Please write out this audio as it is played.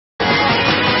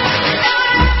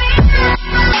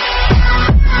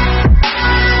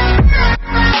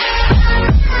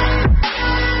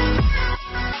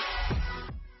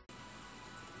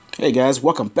Hey guys,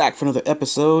 welcome back for another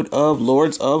episode of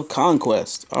Lords of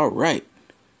Conquest. Alright,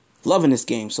 loving this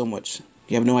game so much.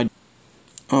 You have no idea.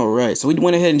 Alright, so we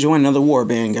went ahead and joined another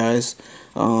warband, guys.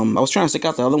 I was trying to stick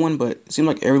out the other one, but it seemed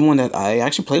like everyone that I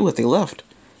actually played with, they left.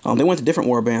 They went to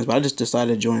different warbands, but I just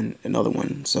decided to join another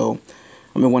one. So,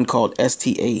 I'm in one called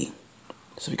STA.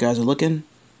 So if you guys are looking,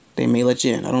 they may let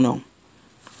you in. I don't know.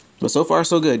 But so far,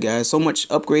 so good, guys. So much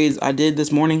upgrades I did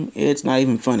this morning, it's not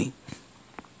even funny.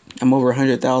 I'm over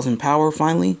 100,000 power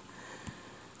finally.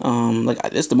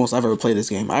 It's the most I've ever played this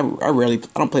game. I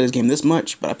don't play this game this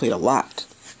much, but I played a lot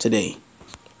today.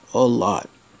 A lot.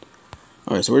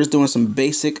 Alright, so we're just doing some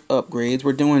basic upgrades.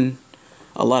 We're doing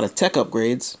a lot of tech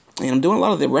upgrades, and I'm doing a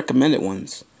lot of the recommended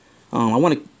ones.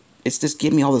 It's just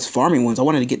giving me all this farming ones. I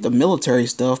wanted to get the military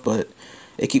stuff, but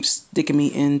it keeps sticking me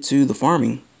into the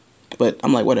farming. But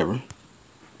I'm like, whatever.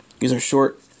 These are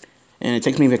short, and it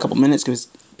takes me a couple minutes because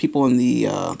people in the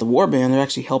warband, they're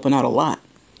actually helping out a lot.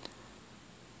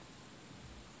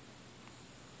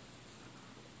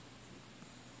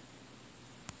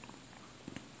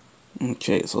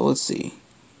 Okay, so let's see.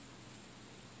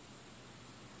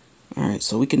 Alright,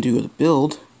 so we can do the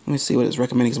build. Let me see what it's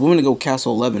recommending, because we're going to go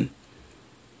Castle 11.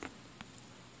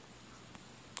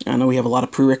 I know we have a lot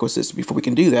of prerequisites before we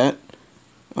can do that.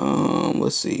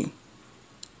 Let's see.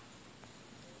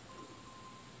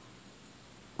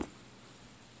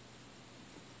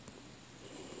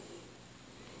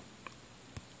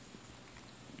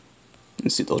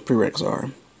 Let's see what those prereqs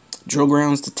are. Drill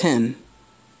grounds to 10.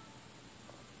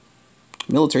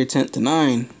 Military tent to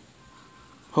 9.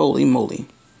 Holy moly.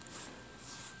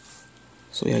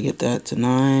 So yeah, get that to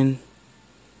 9.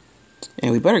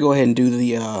 And we better go ahead and do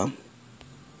the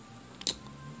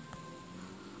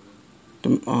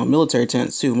military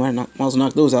tents too. Might as well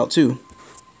knock those out too.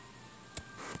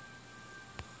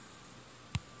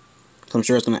 So I'm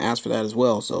sure it's going to ask for that as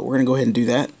well. So we're going to go ahead and do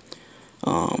that.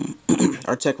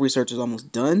 Our tech research is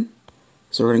almost done.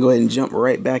 So we're going to go ahead and jump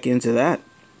right back into that.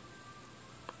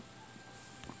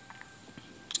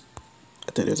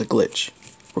 I think there's a glitch.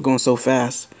 We're going so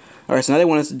fast. Alright, so now they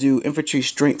want us to do infantry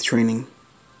strength training.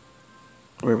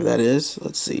 Wherever that is.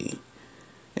 Let's see.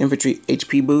 Infantry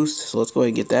HP boost. So let's go ahead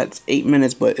and get that. It's 8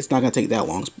 minutes, but it's not going to take that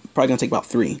long. It's probably going to take about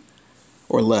 3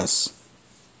 or less.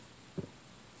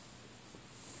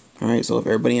 Alright, so if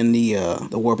everybody in the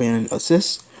warband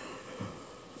assists,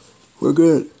 we're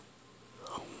good.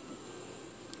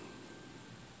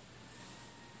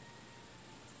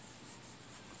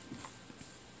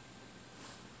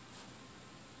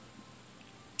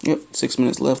 Yep, 6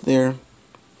 minutes left there.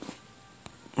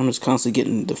 I'm just constantly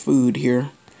getting the food here.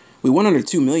 We went under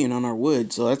 2 million on our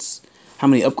wood, so that's how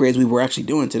many upgrades we were actually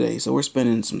doing today. So we're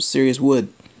spending some serious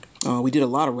wood. We did a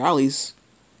lot of rallies.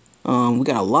 We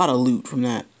got a lot of loot from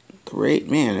that. The rate,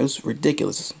 man, it was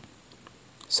ridiculous.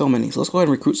 So many. So let's go ahead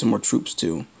and recruit some more troops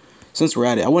too. Since we're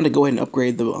at it, I wanted to go ahead and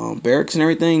upgrade the barracks and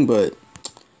everything, but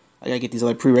I gotta get these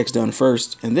other prereqs done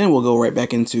first, and then we'll go right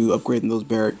back into upgrading those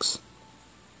barracks.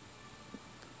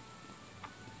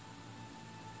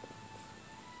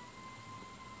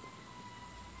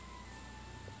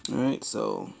 Alright,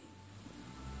 so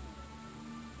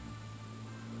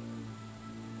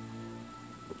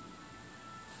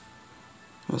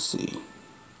let's see.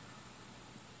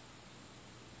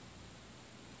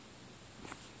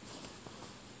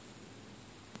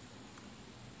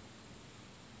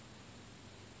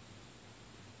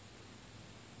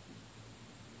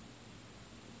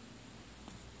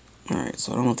 Alright,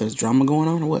 so I don't know if there's drama going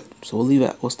on or what. So we'll leave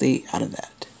that. We'll stay out of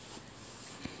that.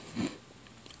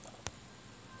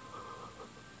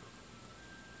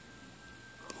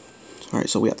 Alright,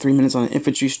 so we got 3 minutes on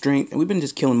infantry strength, and we've been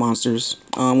just killing monsters.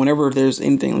 Whenever there's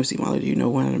anything, let me see, Molly, do you know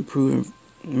when to improve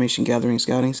information gathering,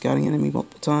 scouting enemy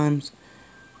multiple times?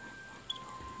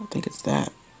 I think it's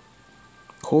that.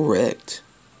 Correct.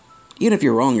 Even if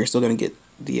you're wrong, you're still gonna get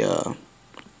the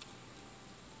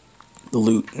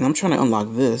loot. And I'm trying to unlock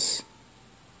this.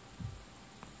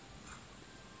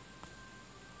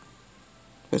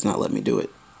 But it's not letting me do it.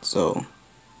 So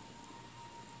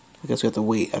I guess we have to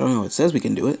wait. I don't know, it says we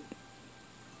can do it.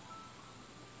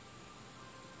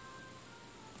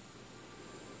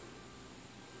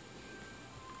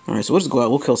 Alright, so we'll just go out.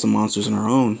 We'll kill some monsters on our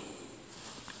own.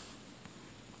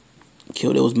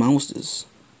 Kill those monsters.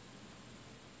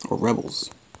 Or rebels.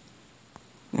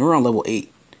 And we're on level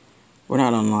 8. We're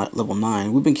not on level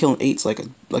 9. We've been killing 8s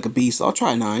like a beast. I'll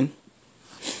try 9.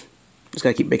 Just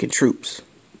gotta keep making troops.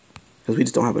 Because we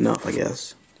just don't have enough, I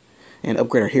guess. And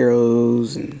upgrade our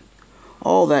heroes and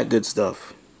all that good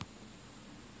stuff.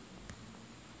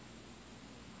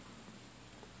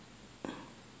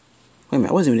 Wait a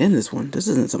minute, I wasn't even in this one. This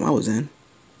isn't something I was in.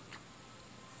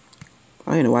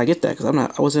 I don't know why I get that, because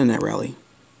I wasn't in that rally.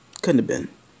 Couldn't have been.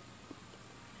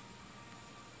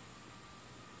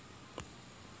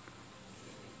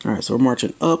 Alright, so we're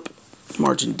marching up,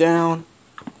 marching down,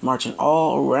 marching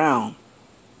all around.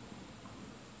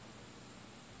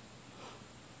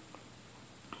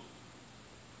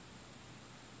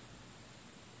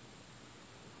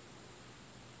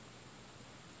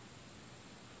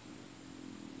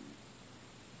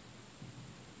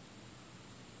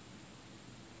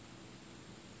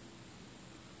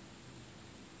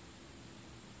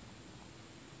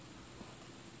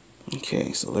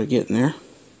 Okay, so they're getting there.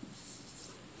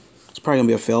 It's probably going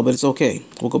to be a fail, but it's okay.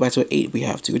 We'll go back to an 8 if we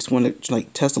have to. We just want to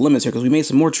like test the limits here because we made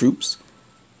some more troops.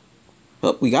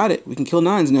 Oh, we got it. We can kill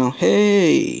 9s now.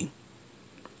 Hey!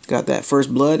 Got that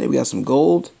first blood, and we got some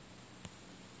gold.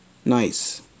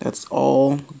 Nice. That's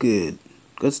all good.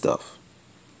 Good stuff.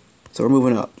 So we're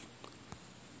moving up.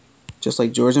 Just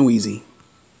like George and Wheezy.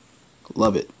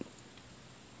 Love it.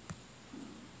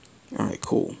 Alright,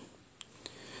 cool.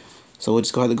 So we'll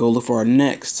just go ahead and go look for our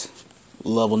next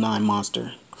level 9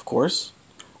 monster. Of course.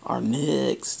 Our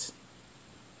next.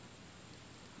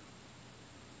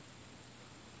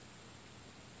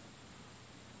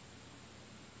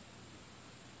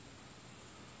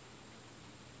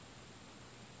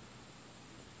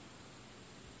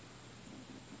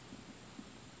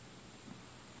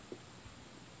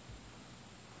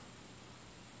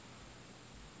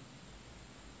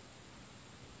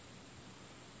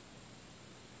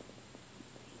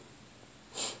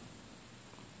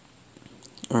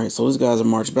 Alright, so these guys are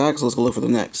marched back, so let's go look for the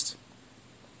next.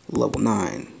 Level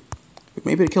 9.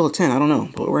 Maybe to kill a 10, I don't know.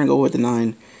 But we're going to go with the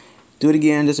 9. Do it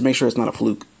again just to make sure it's not a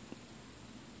fluke.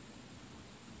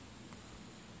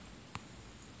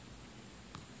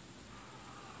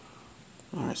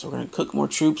 Alright, so we're going to cook more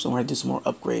troops and we're going to do some more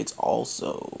upgrades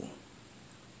also.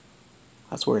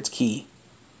 That's where it's key.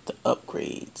 The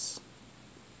upgrades.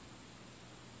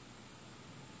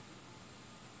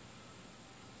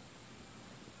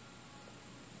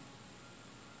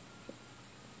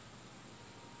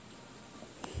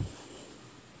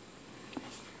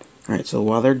 Alright, so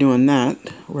while they're doing that,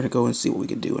 we're going to go and see what we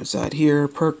can do inside here.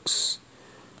 Perks.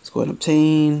 Let's go ahead and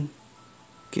obtain.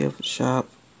 Gift, shop.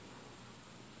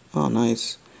 Oh,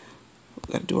 nice.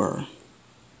 We gotta do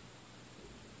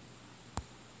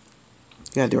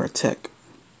our tech.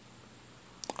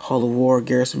 Hall of War,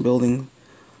 garrison building.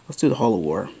 Let's do the Hall of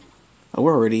War. Oh,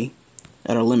 we're already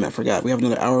at our limit. I forgot. We have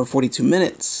another hour and 42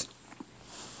 minutes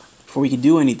before we can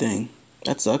do anything.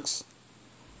 That sucks.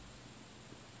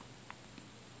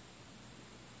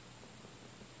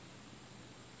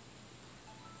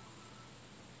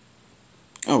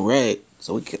 Alright,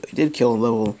 so we did kill a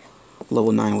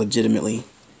level 9 legitimately.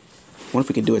 What if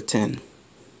we could do a 10?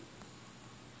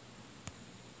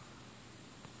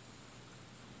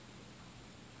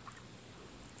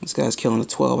 This guy's killing a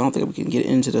 12. I don't think we can get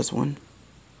into this one.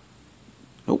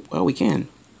 Nope, well we can.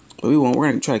 But we won't. We're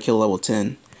going to try to kill a level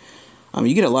 10.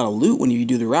 You get a lot of loot when you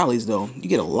do the rallies though. You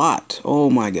get a lot. Oh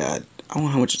my god. I don't know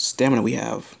how much stamina we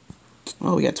have.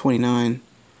 Oh, we got 29.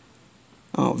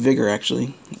 Oh, vigor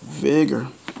actually. Vigor.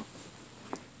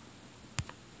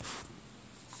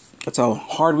 That's how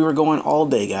hard we were going all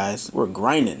day, guys. We're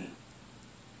grinding.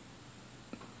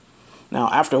 Now,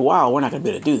 after a while, we're not going to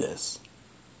be able to do this.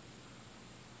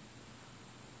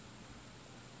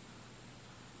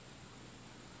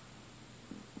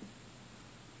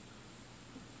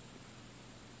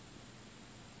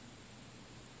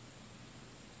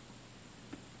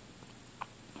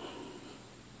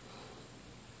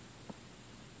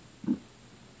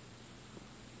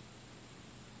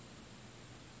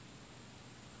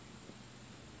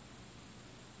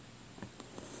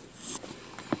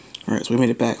 Alright, so we made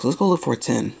it back. So let's go look for a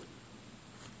 10.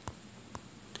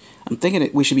 I'm thinking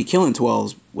that we should be killing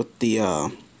 12s with the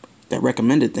that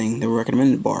recommended thing, the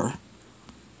recommended bar.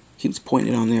 Keeps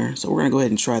pointing on there. So we're going to go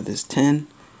ahead and try this 10.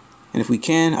 And if we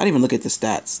can, I'd even look at the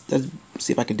stats. Let's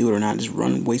see if I can do it or not. Just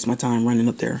waste my time running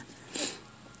up there.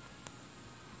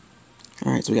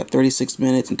 Alright, so we got 36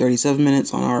 minutes and 37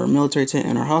 minutes on our military tent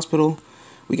and our hospital.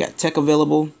 We got tech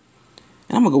available.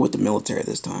 And I'm going to go with the military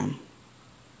this time.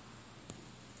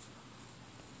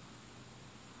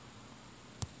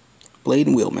 Blade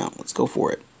and wheel mount. Let's go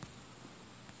for it.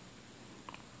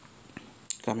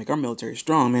 Gotta make our military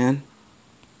strong, man.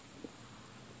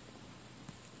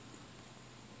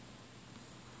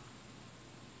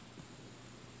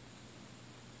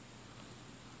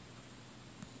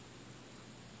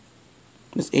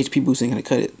 This HP boost ain't gonna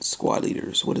cut it. Squad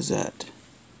leaders. What is that?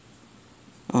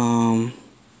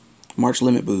 March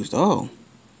limit boost. Oh,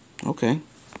 okay.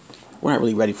 We're not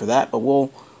really ready for that, but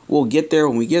we'll get there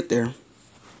when we get there.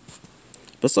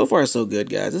 But so far, so good,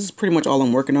 guys. This is pretty much all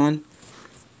I'm working on.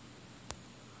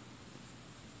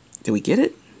 Did we get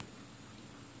it?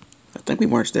 I think we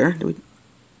marched there. Did we?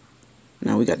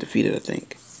 No, we got defeated, I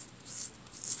think.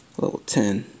 Level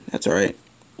 10. That's alright.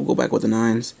 We'll go back with the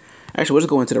 9s. Actually, we'll just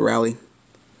go into the rally.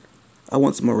 I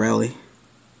want some more rally.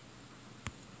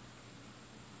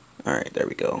 Alright, there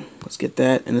we go. Let's get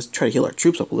that. And let's try to heal our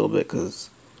troops up a little bit, because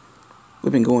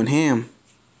we've been going ham.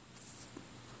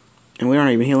 And we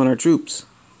aren't even healing our troops.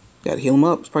 Gotta heal them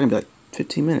up. It's probably gonna be like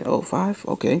 15 minutes. Oh, 5?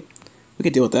 Okay. We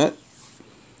can deal with that.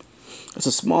 It's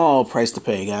a small price to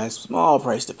pay, guys. Small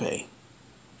price to pay.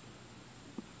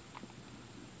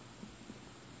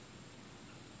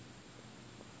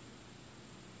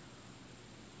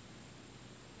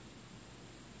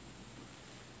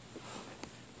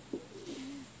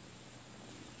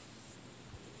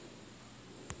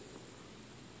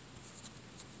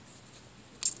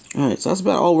 Alright, so that's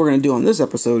about all we're going to do on this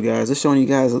episode, guys. Just showing you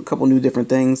guys a couple new different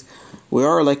things. We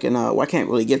are like in well, I can't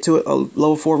really get to it, a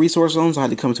level 4 resource zone, so I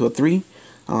had to come to a 3.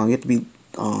 You have to be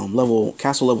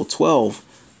castle level 12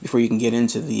 before you can get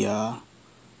into the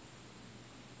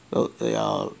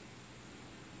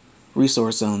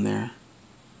resource zone there.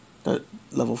 The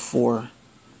level 4,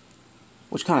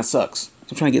 which kind of sucks.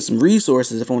 I'm trying to get some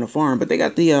resources if I want to farm, but they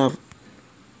got the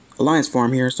Alliance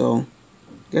farm here, so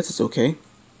I guess it's okay.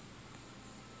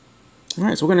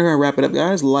 Alright, so we're going to wrap it up,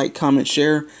 guys. Like, comment,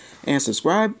 share, and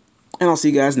subscribe. And I'll see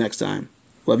you guys next time.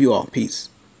 Love you all. Peace.